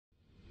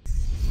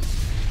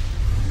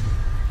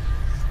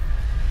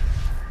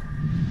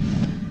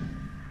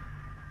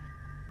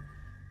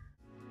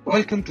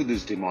Welcome to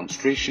this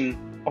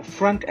demonstration of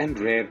front and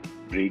rear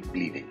brake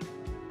bleeding.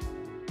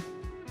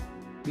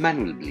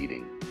 Manual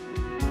bleeding.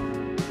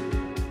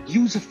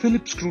 Use a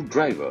Phillips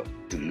screwdriver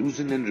to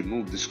loosen and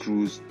remove the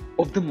screws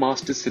of the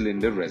master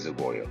cylinder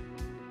reservoir.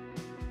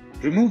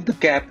 Remove the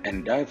cap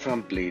and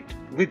diaphragm plate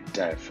with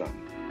diaphragm.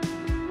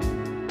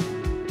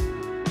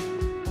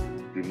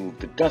 Remove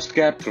the dust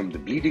cap from the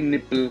bleeding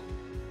nipple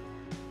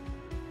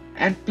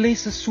and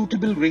place a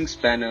suitable ring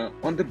spanner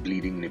on the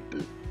bleeding nipple.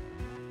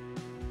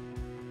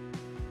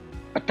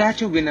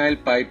 Attach a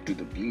vinyl pipe to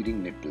the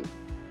bleeding nipple.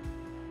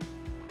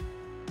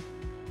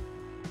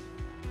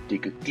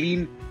 Take a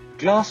clean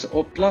glass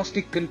or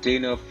plastic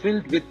container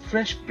filled with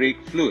fresh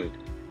brake fluid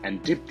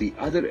and dip the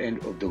other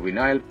end of the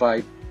vinyl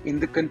pipe in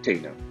the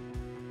container.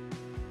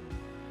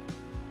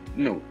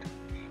 Note: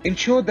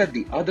 ensure that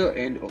the other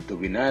end of the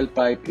vinyl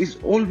pipe is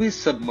always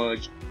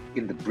submerged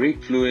in the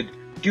brake fluid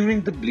during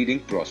the bleeding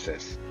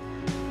process.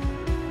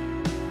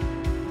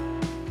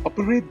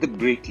 Operate the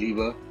brake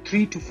lever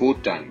 3 to 4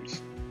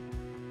 times.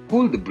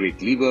 Hold the brake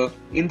lever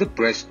in the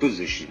pressed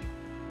position.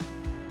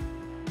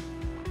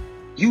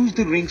 Use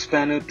the ring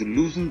spanner to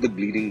loosen the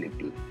bleeding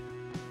nipple.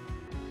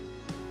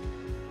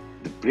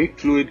 The brake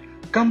fluid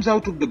comes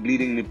out of the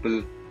bleeding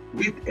nipple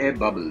with air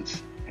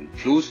bubbles and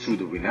flows through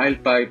the vinyl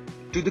pipe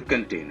to the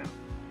container.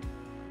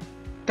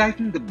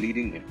 Tighten the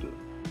bleeding nipple.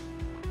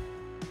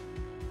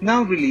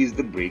 Now release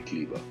the brake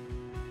lever.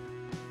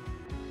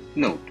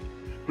 Note: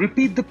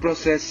 repeat the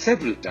process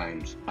several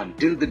times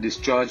until the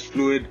discharged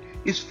fluid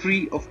is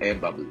free of air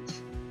bubbles.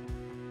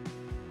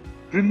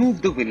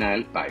 Remove the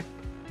vinyl pipe.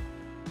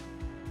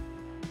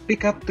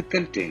 Pick up the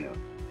container.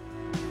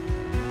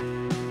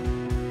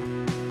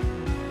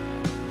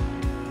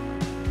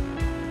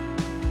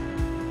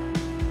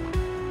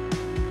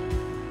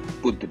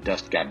 Put the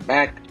dust cap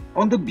back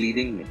on the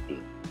bleeding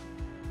nipple.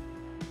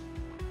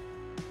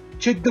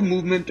 Check the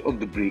movement of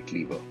the brake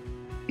lever.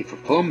 If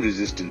a firm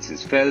resistance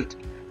is felt,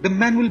 the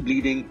manual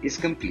bleeding is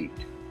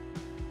complete.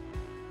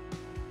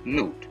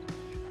 Note: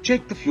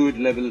 check the fluid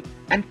level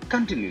and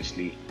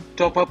continuously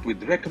top up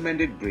with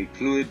recommended brake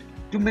fluid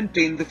to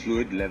maintain the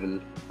fluid level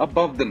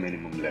above the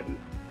minimum level.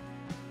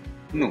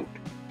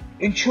 Note: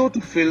 ensure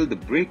to fill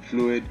the brake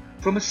fluid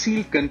from a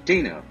sealed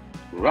container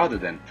rather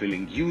than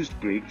filling used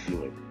brake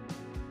fluid.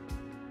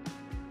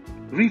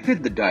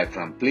 Refit the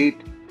diaphragm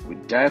plate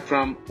with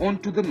diaphragm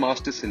onto the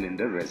master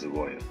cylinder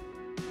reservoir.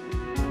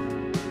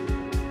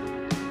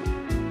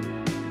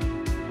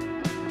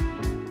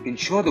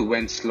 Ensure the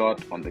vent slot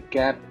on the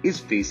cap is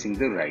facing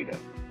the rider.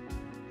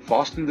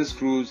 Fasten the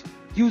screws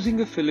using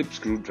a Phillips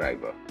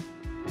screwdriver.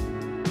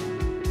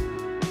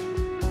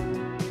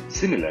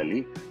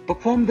 Similarly,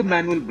 perform the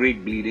manual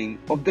brake bleeding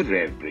of the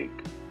rear brake.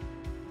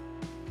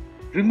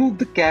 Remove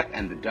the cap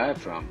and the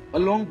diaphragm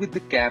along with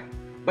the cap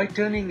by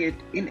turning it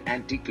in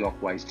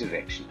anti-clockwise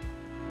direction.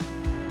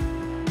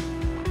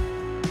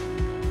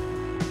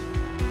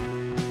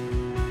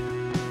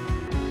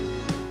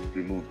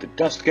 Remove the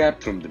dust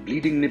cap from the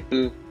bleeding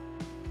nipple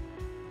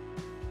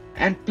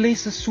and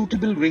place a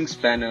suitable ring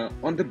spanner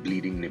on the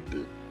bleeding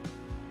nipple.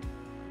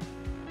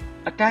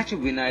 Attach a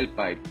vinyl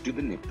pipe to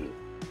the nipple.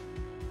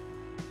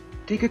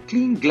 Take a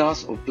clean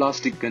glass or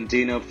plastic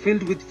container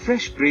filled with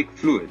fresh brake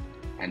fluid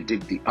and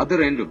dip the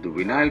other end of the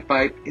vinyl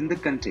pipe in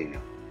the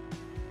container.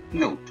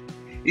 Note: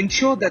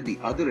 ensure that the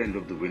other end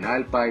of the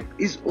vinyl pipe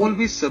is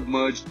always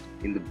submerged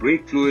in the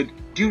brake fluid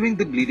during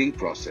the bleeding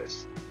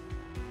process.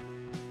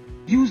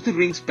 Use the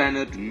ring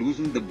spanner to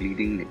loosen the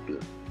bleeding nipple.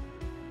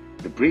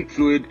 The brake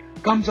fluid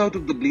comes out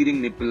of the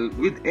bleeding nipple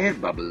with air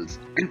bubbles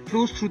and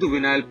flows through the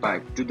vinyl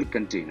pipe to the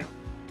container.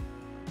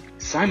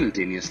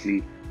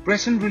 Simultaneously,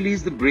 press and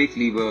release the brake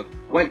lever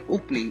while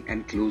opening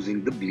and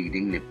closing the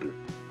bleeding nipple.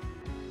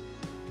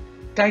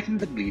 Tighten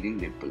the bleeding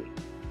nipple.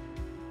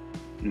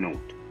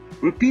 Note: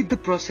 repeat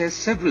the process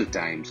several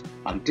times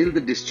until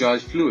the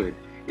discharged fluid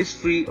is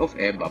free of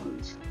air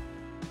bubbles.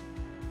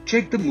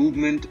 Check the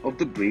movement of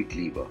the brake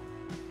lever.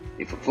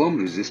 If a firm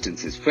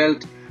resistance is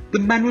felt, the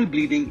manual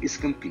bleeding is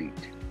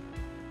complete.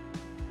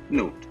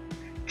 Note: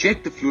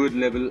 check the fluid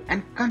level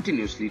and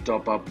continuously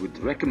top up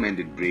with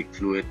recommended brake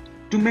fluid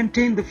to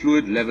maintain the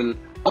fluid level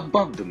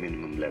above the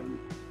minimum level.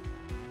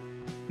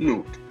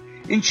 Note: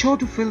 ensure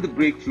to fill the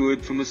brake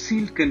fluid from a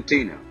sealed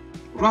container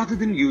rather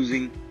than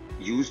using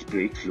used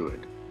brake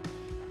fluid.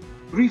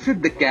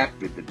 Refit the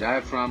cap with the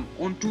diaphragm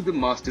onto the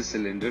master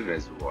cylinder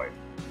reservoir.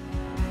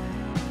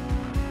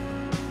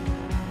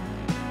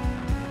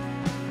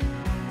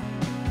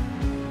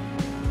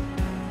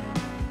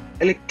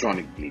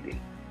 Electronic bleeding.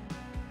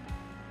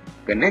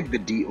 Connect the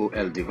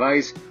DOL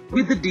device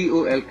with the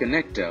DOL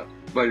connector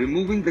by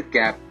removing the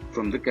cap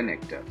from the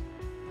connector.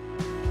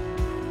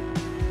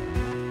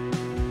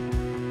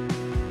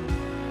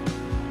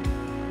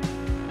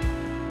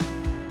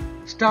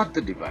 Start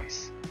the device.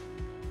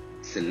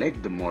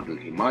 Select the model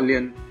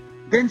Himalayan,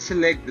 then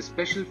select the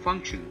special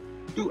function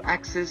to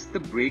access the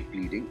brake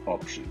bleeding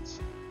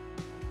options.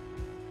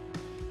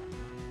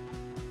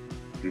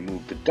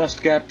 Remove the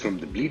dust cap from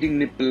the bleeding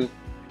nipple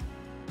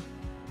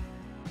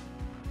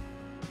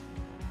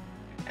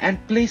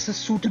and place a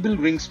suitable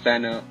ring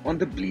spanner on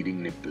the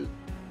bleeding nipple.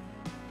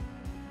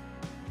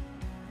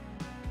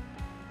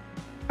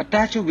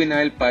 Attach a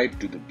vinyl pipe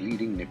to the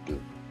bleeding nipple.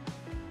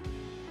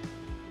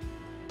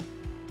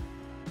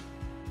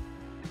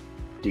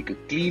 Take a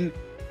clean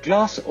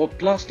glass or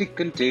plastic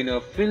container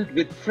filled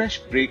with fresh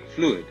brake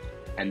fluid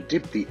and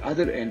dip the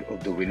other end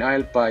of the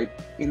vinyl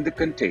pipe in the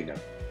container.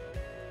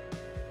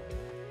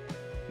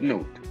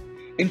 Note: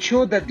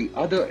 ensure that the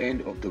other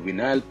end of the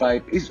vinyl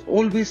pipe is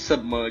always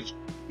submerged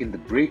in the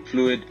brake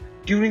fluid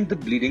during the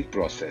bleeding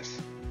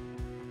process.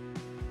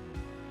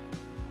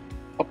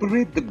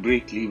 Operate the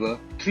brake lever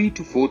 3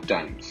 to 4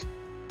 times.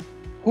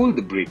 Hold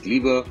the brake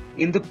lever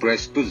in the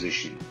pressed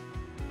position.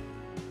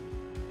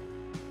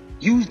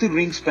 Use the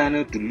ring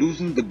spanner to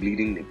loosen the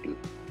bleeding nipple.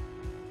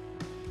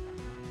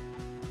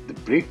 The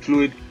brake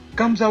fluid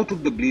comes out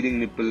of the bleeding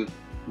nipple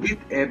with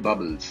air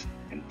bubbles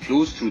and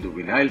flows through the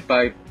vinyl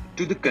pipe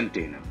to the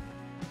container.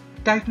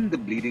 Tighten the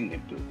bleeding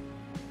nipple.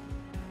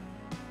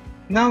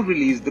 Now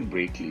release the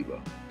brake lever.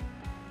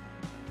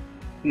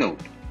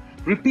 Note: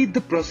 repeat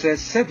the process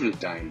several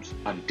times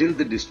until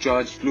the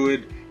discharged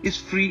fluid is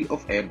free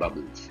of air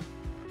bubbles.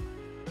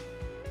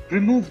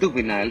 Remove the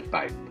vinyl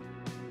pipe.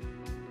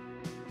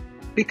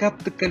 Pick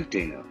up the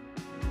container.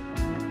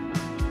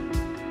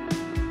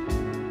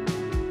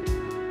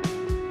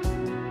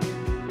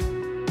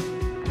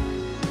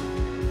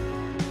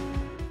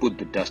 Put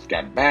the dust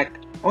cap back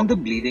on the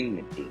bleeding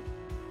nipple.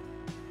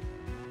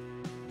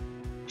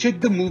 Check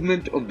the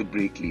movement of the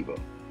brake lever.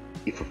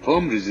 If a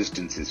firm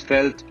resistance is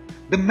felt,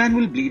 the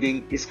manual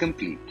bleeding is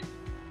complete.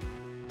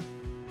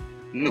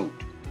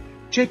 Note: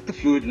 check the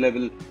fluid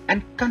level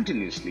and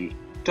continuously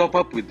top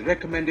up with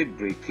recommended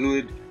brake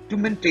fluid to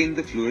maintain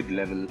the fluid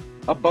level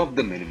above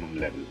the minimum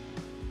level.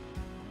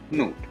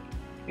 Note: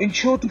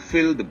 ensure to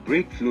fill the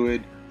brake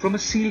fluid from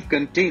a sealed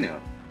container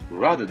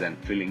rather than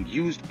filling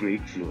used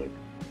brake fluid.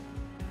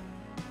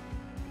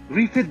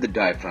 Refit the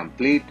diaphragm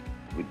plate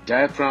with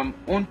diaphragm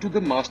onto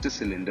the master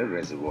cylinder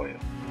reservoir.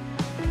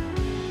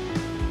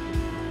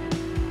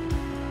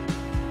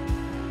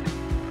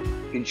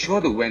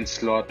 Ensure the vent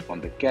slot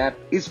on the cap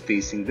is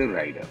facing the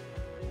rider.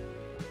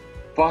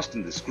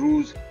 Fasten the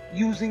screws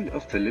using a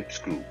Phillips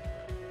screw.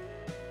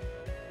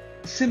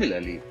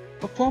 Similarly,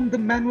 perform the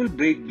manual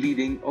brake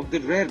bleeding of the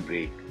rear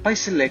brake by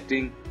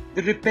selecting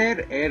the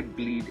Repair Air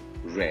Bleed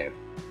Rear.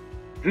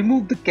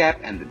 Remove the cap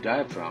and the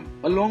diaphragm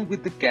along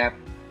with the cap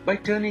by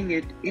turning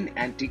it in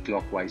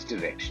anti-clockwise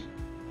direction.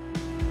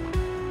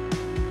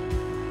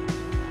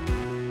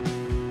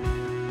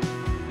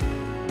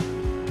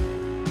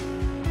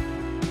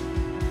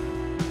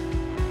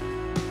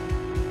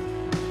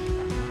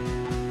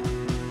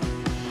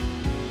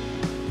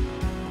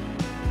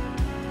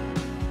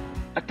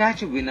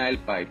 Attach a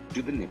vinyl pipe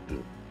to the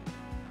nipple.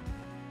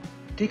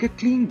 Take a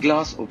clean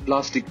glass or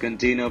plastic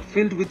container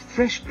filled with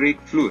fresh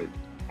brake fluid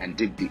and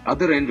dip the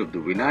other end of the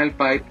vinyl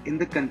pipe in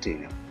the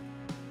container.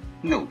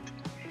 Note: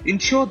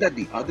 ensure that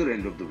the other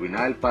end of the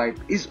vinyl pipe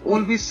is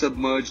always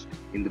submerged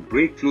in the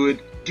brake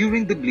fluid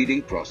during the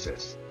bleeding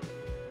process.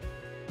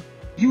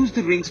 Use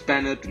the ring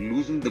spanner to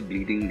loosen the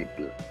bleeding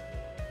nipple.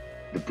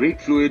 The brake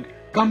fluid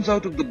comes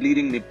out of the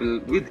bleeding nipple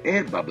with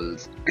air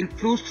bubbles and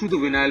flows through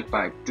the vinyl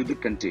pipe to the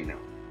container.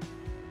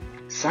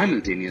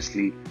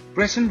 Simultaneously,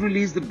 press and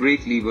release the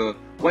brake lever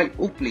while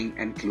opening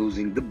and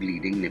closing the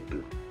bleeding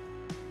nipple.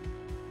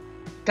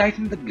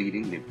 Tighten the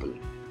bleeding nipple.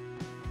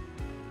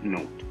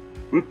 Note: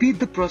 repeat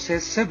the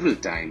process several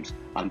times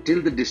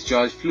until the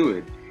discharged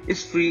fluid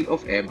is free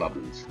of air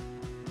bubbles.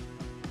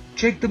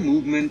 Check the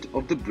movement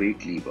of the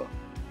brake lever.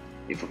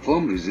 If a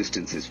firm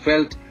resistance is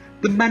felt,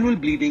 the manual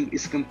bleeding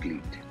is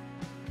complete.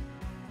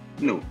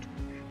 Note: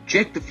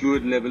 check the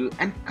fluid level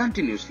and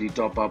continuously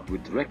top up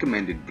with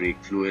recommended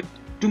brake fluid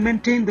to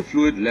maintain the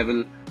fluid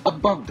level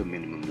above the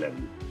minimum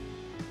level.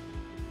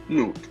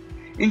 Note: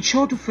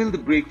 ensure to fill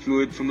the brake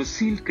fluid from a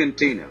sealed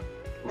container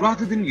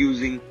rather than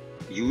using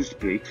used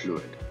brake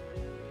fluid.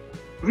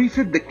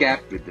 Refit the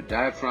cap with the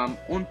diaphragm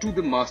onto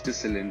the master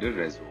cylinder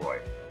reservoir.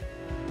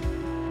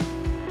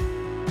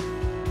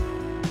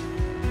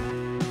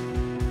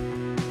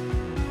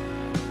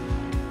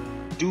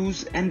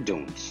 Do's and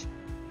don'ts.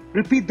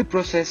 Repeat the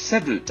process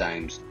several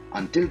times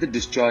until the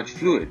discharged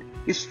fluid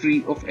is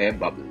free of air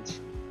bubbles.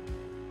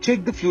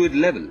 Check the fluid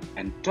level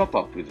and top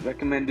up with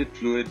recommended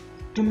fluid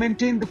to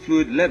maintain the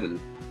fluid level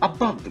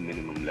above the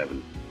minimum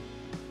level.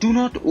 Do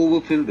not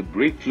overfill the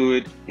brake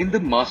fluid in the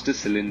master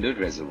cylinder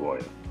reservoir.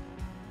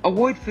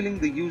 Avoid filling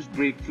the used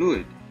brake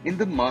fluid in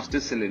the master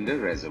cylinder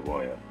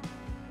reservoir.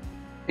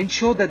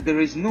 Ensure that there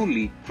is no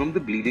leak from the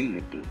bleeding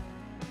nipple.